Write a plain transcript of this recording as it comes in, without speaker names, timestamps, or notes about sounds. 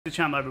The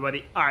channel,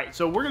 everybody. Alright,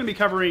 so we're going to be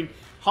covering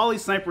Holley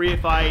Sniper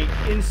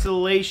EFI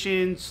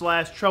installation /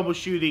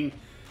 troubleshooting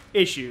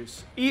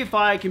issues.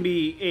 EFI can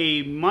be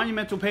a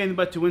monumental pain in the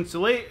butt to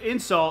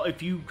install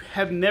if you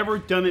have never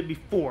done it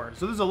before.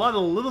 So there's a lot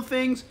of little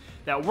things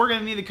that we're going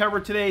to need to cover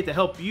today to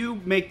help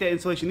you make that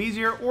installation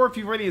easier, or if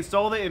you've already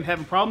installed it and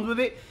having problems with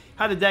it,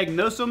 how to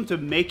diagnose them to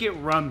make it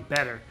run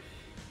better.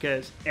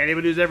 Because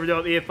anybody who's ever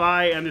dealt with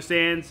EFI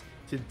understands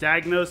to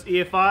diagnose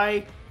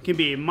EFI can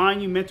be a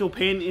monumental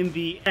pain in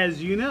the,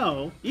 as you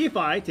know,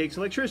 EFI takes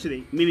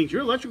electricity, meaning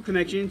your electrical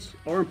connections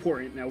are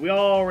important. Now, we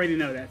already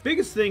know that.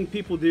 Biggest thing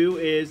people do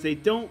is they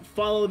don't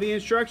follow the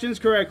instructions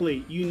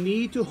correctly. You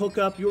need to hook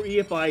up your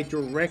EFI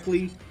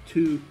directly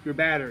to your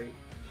battery.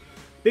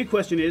 Big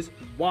question is,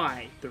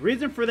 why? The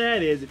reason for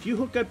that is if you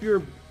hook up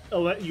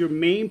your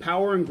main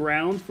power and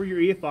ground for your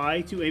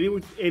EFI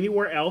to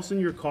anywhere else in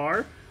your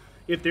car,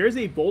 if there's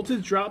a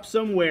voltage drop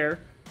somewhere,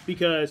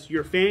 because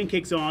your fan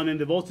kicks on and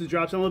the voltage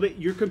drops down a little bit,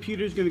 your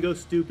computer is going to go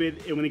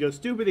stupid, and when it goes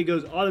stupid, it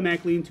goes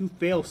automatically into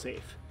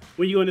failsafe.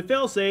 When you go into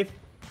failsafe,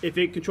 if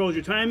it controls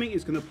your timing,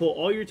 it's going to pull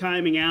all your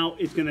timing out.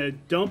 It's going to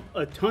dump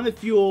a ton of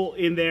fuel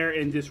in there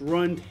and just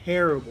run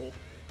terrible.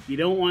 You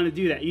don't want to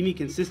do that. You need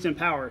consistent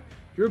power.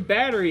 Your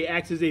battery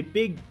acts as a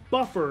big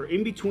buffer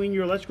in between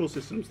your electrical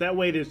systems. That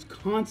way there's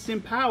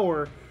constant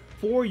power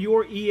for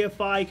your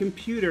EFI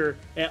computer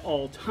at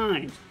all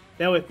times.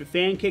 That way, if the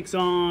fan kicks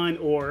on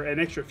or an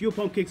extra fuel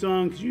pump kicks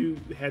on because you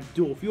have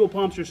dual fuel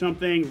pumps or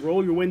something,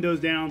 roll your windows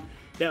down,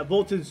 that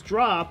voltage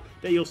drop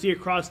that you'll see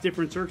across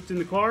different circuits in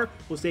the car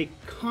will stay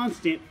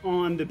constant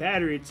on the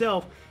battery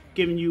itself,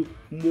 giving you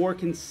more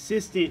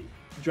consistent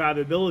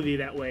drivability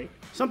that way.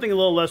 Something a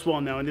little less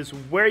well known is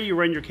where you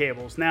run your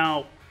cables.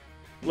 Now,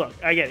 look,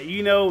 I get it.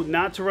 You know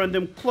not to run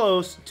them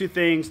close to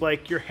things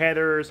like your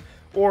headers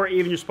or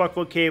even your spark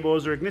plug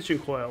cables or ignition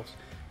coils.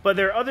 But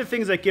there are other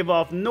things that give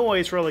off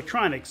noise for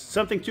electronics.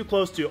 Something too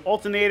close to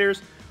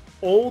alternators,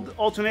 old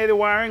alternator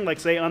wiring, like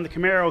say on the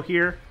Camaro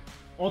here,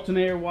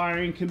 alternator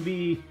wiring can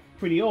be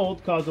pretty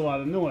old, cause a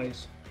lot of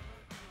noise.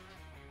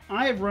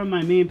 I have run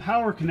my main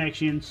power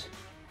connections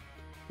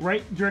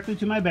right directly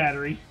to my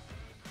battery.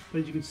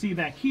 As you can see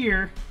back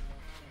here,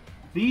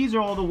 these are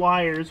all the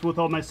wires with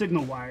all my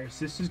signal wires.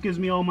 This just gives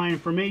me all my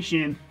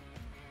information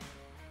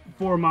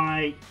for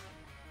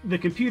the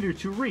computer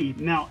to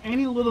read. Now,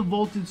 any little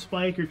voltage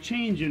spike or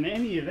change in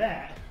any of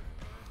that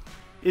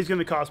is going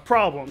to cause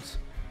problems.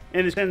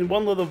 And it's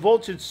one little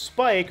voltage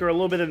spike or a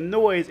little bit of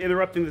noise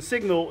interrupting the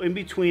signal in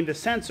between the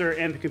sensor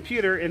and the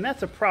computer, and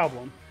that's a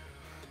problem.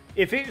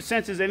 If it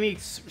senses any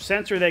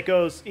sensor that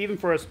goes, even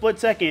for a split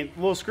second, a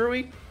little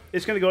screwy,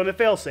 it's going to go into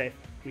failsafe.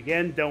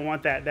 Again, don't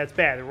want that. That's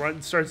bad.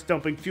 It starts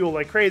dumping fuel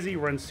like crazy,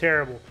 runs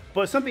terrible.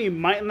 But something you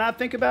might not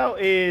think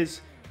about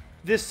is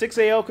this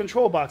 6AL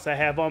control box I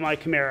have on my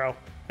Camaro.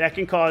 That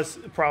can cause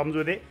problems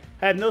with it.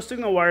 I have no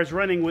signal wires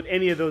running with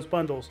any of those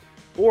bundles.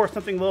 Or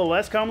something a little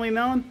less commonly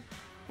known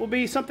will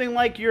be something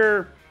like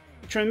your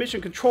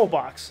transmission control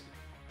box.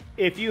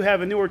 If you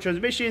have a newer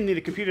transmission, need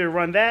a computer to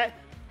run that,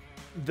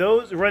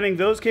 running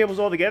those cables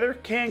all together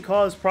can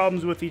cause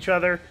problems with each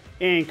other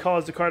and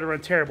cause the car to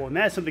run terrible. And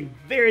that's something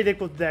very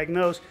difficult to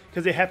diagnose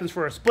because it happens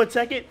for a split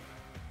second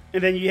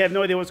and then you have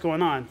no idea what's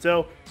going on.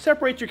 So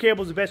separate your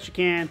cables the best you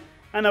can.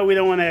 I know we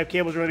don't want to have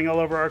cables running all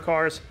over our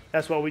cars.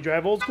 That's why we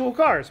drive old school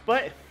cars.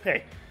 But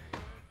hey,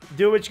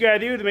 do what you gotta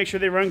do to make sure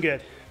they run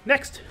good.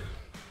 Next,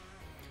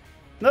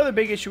 another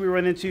big issue we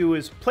run into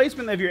is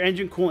placement of your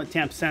engine coolant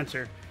temp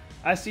sensor.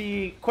 I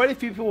see quite a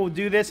few people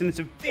do this, and it's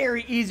a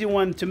very easy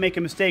one to make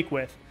a mistake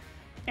with.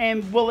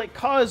 And will it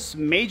cause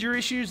major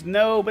issues?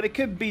 No, but it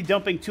could be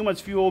dumping too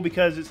much fuel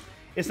because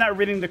it's not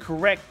reading the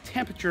correct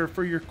temperature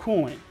for your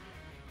coolant.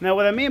 Now,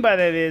 what I mean by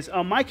that is,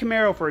 on my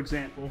Camaro, for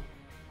example,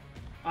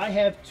 I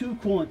have two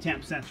coolant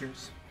temp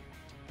sensors.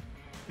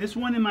 This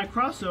one in my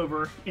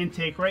crossover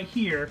intake right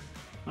here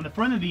on the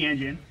front of the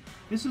engine.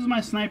 This is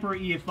my Sniper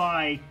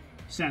EFI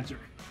sensor.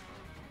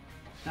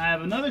 I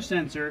have another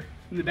sensor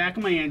in the back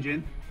of my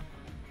engine.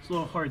 It's a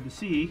little hard to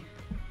see.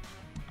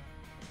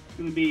 It's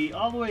going to be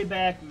all the way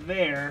back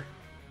there.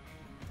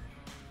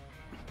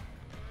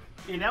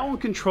 And that one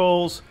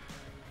controls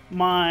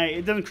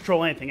it doesn't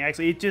control anything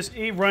actually.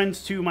 It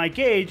runs to my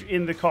gauge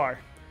in the car.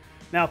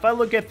 Now, if I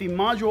look at the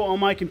module on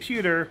my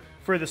computer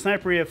for the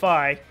Sniper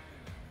EFI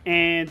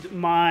and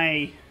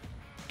my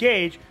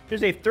gauge,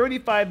 there's a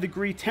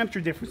 35-degree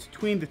temperature difference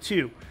between the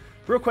two.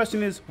 Real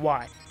question is,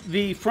 why?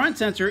 The front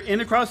sensor in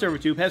the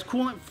crossover tube has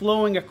coolant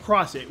flowing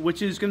across it,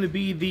 which is going to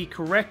be the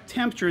correct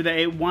temperature that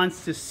it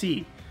wants to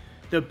see.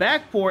 The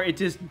back port, it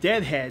just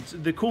deadheads.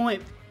 The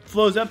coolant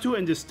flows up to it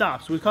and just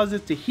stops, which causes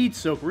it to heat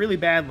soak really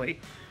badly,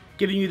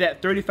 giving you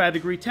that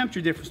 35-degree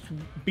temperature difference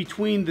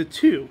between the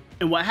two.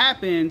 And what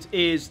happens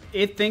is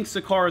it thinks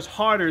the car is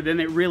hotter than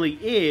it really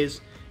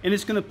is, and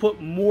it's going to put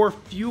more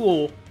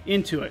fuel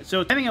into it.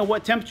 So depending on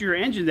what temperature your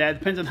engine's at,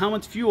 depends on how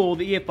much fuel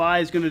the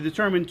EFI is going to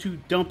determine to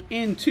dump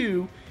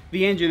into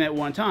the engine at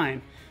one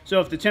time.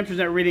 So if the temperature's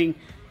not reading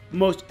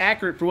most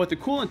accurate for what the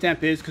coolant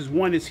temp is, because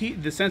one is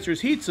the sensor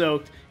is heat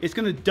soaked, it's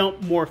going to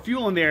dump more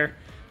fuel in there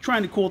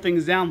trying to cool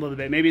things down a little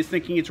bit. Maybe it's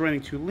thinking it's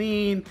running too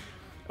lean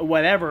or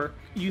whatever.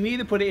 You need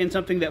to put it in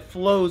something that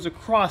flows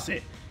across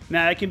it.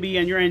 Now, it can be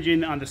on your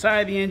engine, on the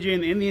side of the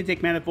engine, in the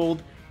intake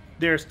manifold.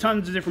 There's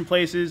tons of different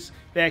places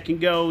that can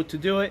go to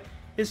do it.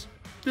 It's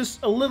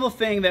just a little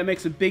thing that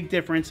makes a big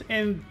difference.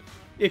 And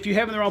if you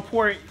have it in the wrong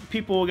port,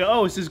 people will go,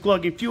 oh, it's just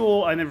glugging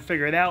fuel. I never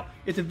figure it out.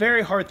 It's a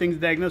very hard thing to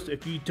diagnose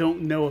if you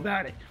don't know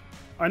about it.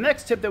 Our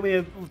next tip that we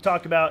have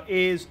talked about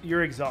is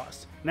your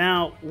exhaust.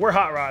 Now, we're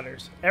hot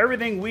rodders.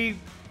 Everything we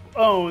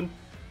own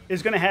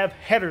is going to have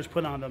headers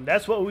put on them.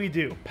 That's what we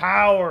do.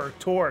 Power,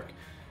 torque.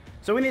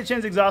 So we need to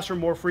change the exhaust for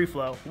more free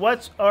flow.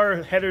 What's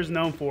our headers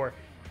known for?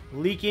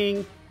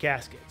 Leaking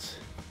gaskets.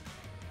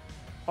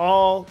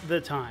 All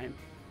the time.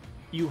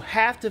 You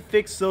have to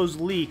fix those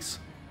leaks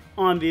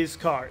on these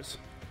cars.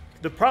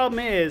 The problem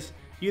is,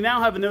 you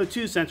now have an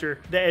O2 sensor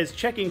that is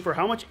checking for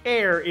how much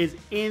air is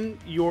in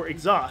your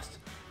exhaust.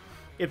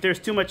 If there's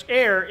too much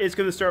air, it's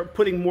going to start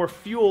putting more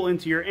fuel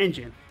into your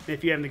engine. And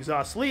if you have an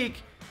exhaust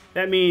leak,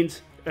 that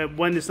means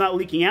when it's not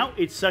leaking out,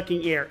 it's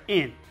sucking air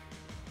in.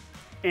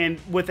 And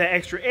with that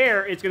extra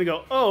air, it's going to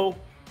go, oh,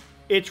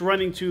 it's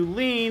running too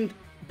lean,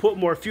 put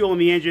more fuel in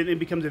the engine. It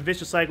becomes a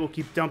vicious cycle,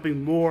 keep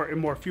dumping more and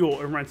more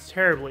fuel. It runs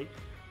terribly.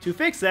 To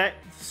fix that,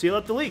 seal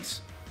up the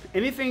leaks.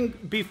 Anything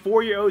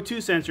before your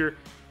O2 sensor,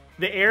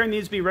 the air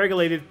needs to be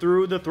regulated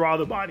through the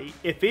throttle body.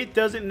 If it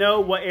doesn't know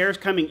what air is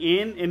coming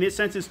in and it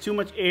senses too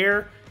much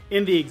air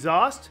in the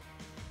exhaust,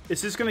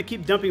 it's just going to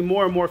keep dumping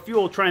more and more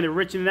fuel trying to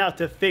richen it out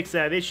to fix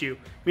that issue,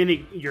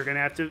 meaning you're going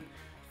to have to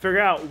figure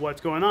out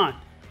what's going on.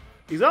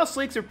 Exhaust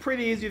leaks are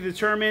pretty easy to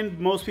determine.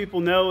 Most people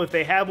know if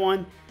they have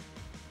one,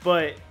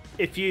 but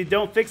if you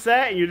don't fix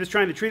that and you're just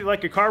trying to treat it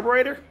like a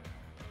carburetor,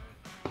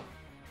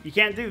 you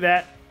can't do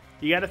that.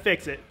 You got to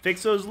fix it.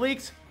 Fix those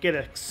leaks, get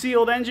a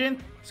sealed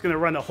engine. It's going to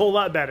run a whole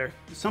lot better.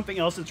 Something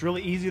else that's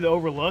really easy to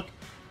overlook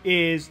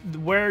is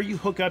where you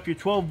hook up your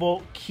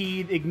 12-volt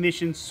keyed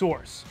ignition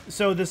source.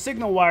 So the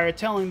signal wire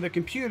telling the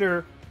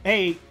computer,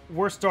 hey,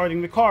 we're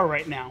starting the car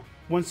right now,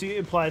 once it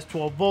applies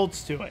 12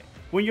 volts to it.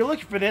 When you're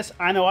looking for this,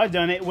 I know I've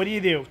done it. What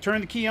do?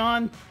 Turn the key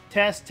on,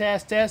 test,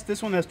 test, test.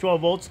 This one has 12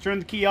 volts. Turn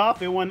the key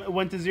off, it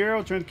went to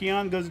 0. Turn the key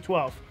on, it goes to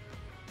 12.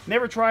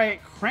 Never try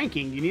it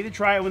cranking. You need to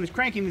try it when it's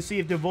cranking to see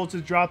if the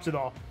voltage drops at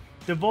all.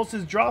 If the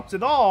voltage drops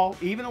at all,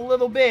 even a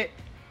little bit,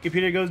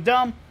 computer goes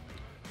dumb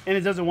and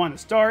it doesn't want to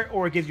start,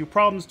 or it gives you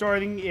problems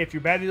starting if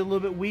your battery's a little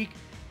bit weak.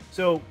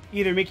 So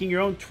either making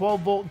your own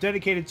 12-volt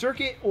dedicated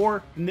circuit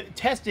or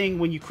testing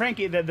when you crank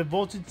it that the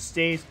voltage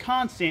stays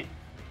constant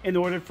in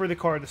order for the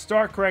car to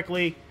start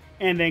correctly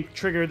and then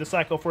trigger the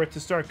cycle for it to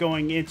start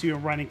going into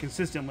and running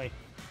consistently.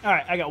 All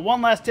right, I got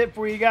one last tip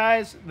for you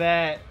guys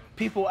that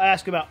people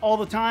ask about all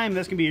the time.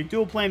 That's gonna be your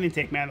dual plane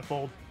intake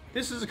manifold.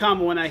 This is a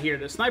common one I hear.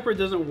 The Sniper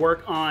doesn't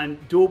work on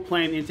dual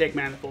plane intake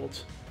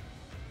manifolds.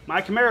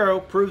 My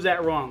Camaro proves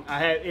that wrong.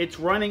 It's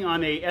running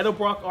on a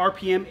Edelbrock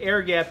RPM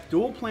air gap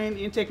dual plane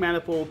intake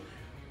manifold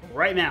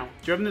right now.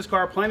 Driven this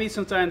car plenty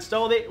since I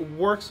installed it. It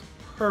works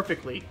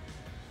perfectly.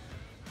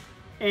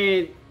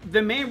 And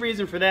the main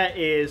reason for that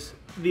is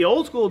the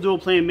old school dual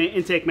plane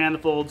intake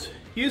manifolds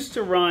used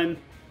to run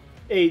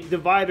a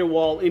divider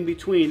wall in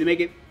between to make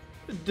it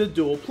the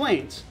dual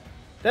planes.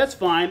 That's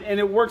fine and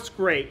it works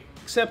great,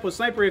 except with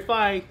Sniper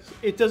EFI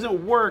it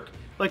doesn't work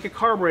like a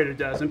carburetor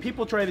does, and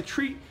people try to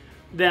treat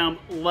them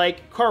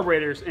like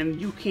carburetors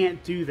and you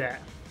can't do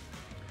that.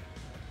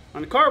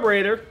 On the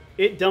carburetor,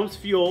 it dumps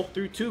fuel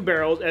through 2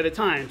 barrels at a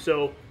time,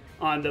 so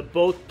on the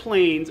both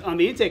planes on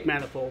the intake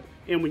manifold,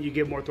 and when you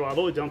give more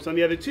throttle it dumps on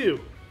the other 2.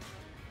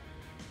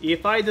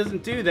 EFI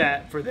doesn't do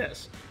that for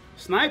this.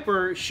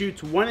 Sniper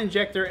shoots 1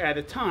 injector at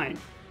a time.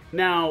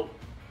 Now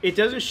it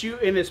doesn't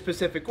shoot in a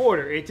specific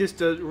order, it just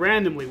does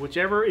randomly.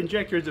 Whichever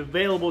injector is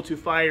available to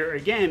fire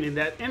again in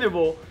that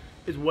interval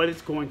is what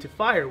it's going to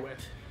fire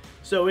with.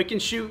 So it can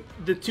shoot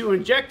the 2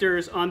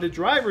 injectors on the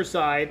driver's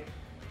side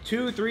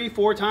 2, 3,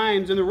 4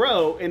 times in a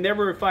row and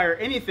never fire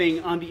anything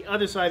on the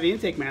other side of the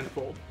intake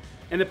manifold.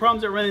 And the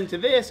problems that run into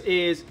this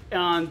is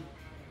on,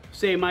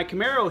 say, my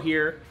Camaro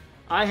here,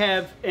 I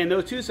have an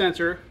O2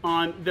 sensor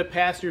on the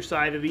passenger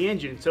side of the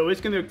engine. So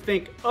it's going to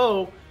think,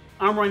 oh,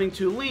 I'm running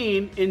too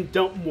lean, and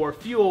dump more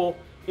fuel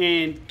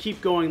and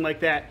keep going like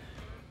that.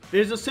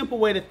 There's a simple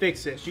way to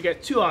fix this. You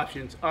got 2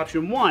 options.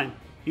 Option 1,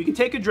 you can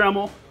take a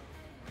Dremel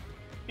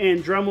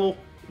and Dremel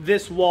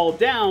this wall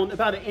down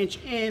about 1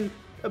 inch in,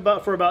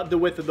 for about the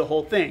width of the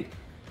whole thing.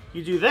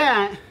 You do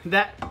that,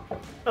 that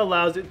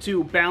allows it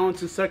to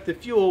balance and suck the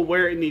fuel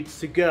where it needs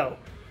to go.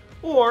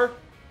 Or,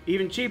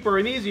 even cheaper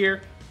and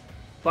easier,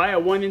 buy a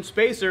 1-inch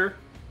spacer,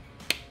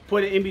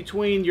 put it in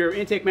between your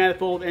intake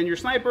manifold and your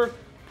Sniper,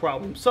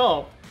 problem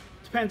solved.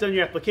 Depends on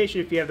your application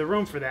if you have the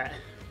room for that.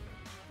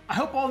 I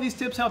hope all these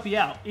tips help you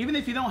out. Even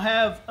if you don't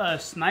have a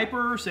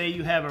Sniper, say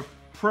you have a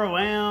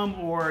Pro-Am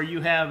or you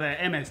have a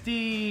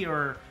MSD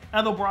or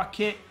Edelbrock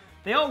kit,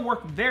 they all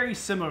work very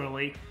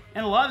similarly,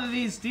 and a lot of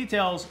these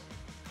details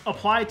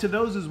apply to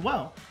those as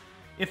well.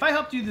 If I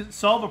helped you to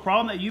solve a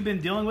problem that you've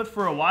been dealing with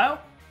for a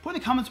while, put in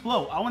the comments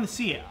below. I want to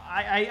see it.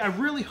 I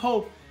really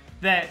hope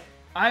that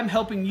I'm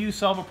helping you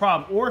solve a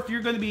problem. Or if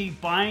you're going to be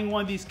buying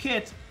one of these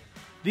kits,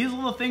 these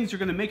little things are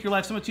going to make your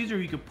life so much easier.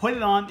 You can put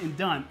it on and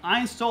done.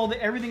 I installed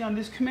everything on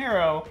this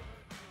Camaro.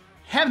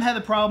 Haven't had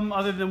a problem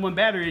other than one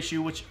battery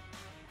issue, which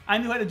I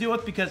knew how to deal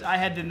with because I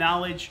had the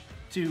knowledge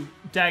to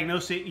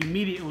diagnose it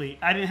immediately.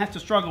 I didn't have to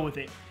struggle with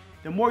it.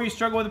 The more you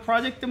struggle with a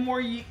project, the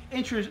more you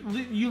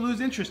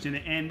lose interest in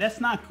it, and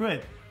that's not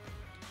good.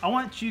 I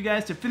want you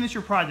guys to finish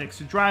your projects,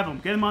 to drive them,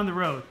 get them on the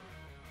road.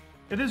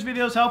 If this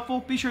video is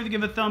helpful, be sure to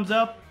give it a thumbs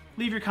up.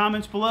 Leave your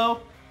comments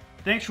below.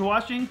 Thanks for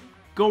watching.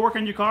 Go work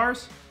on your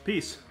cars.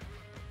 Peace.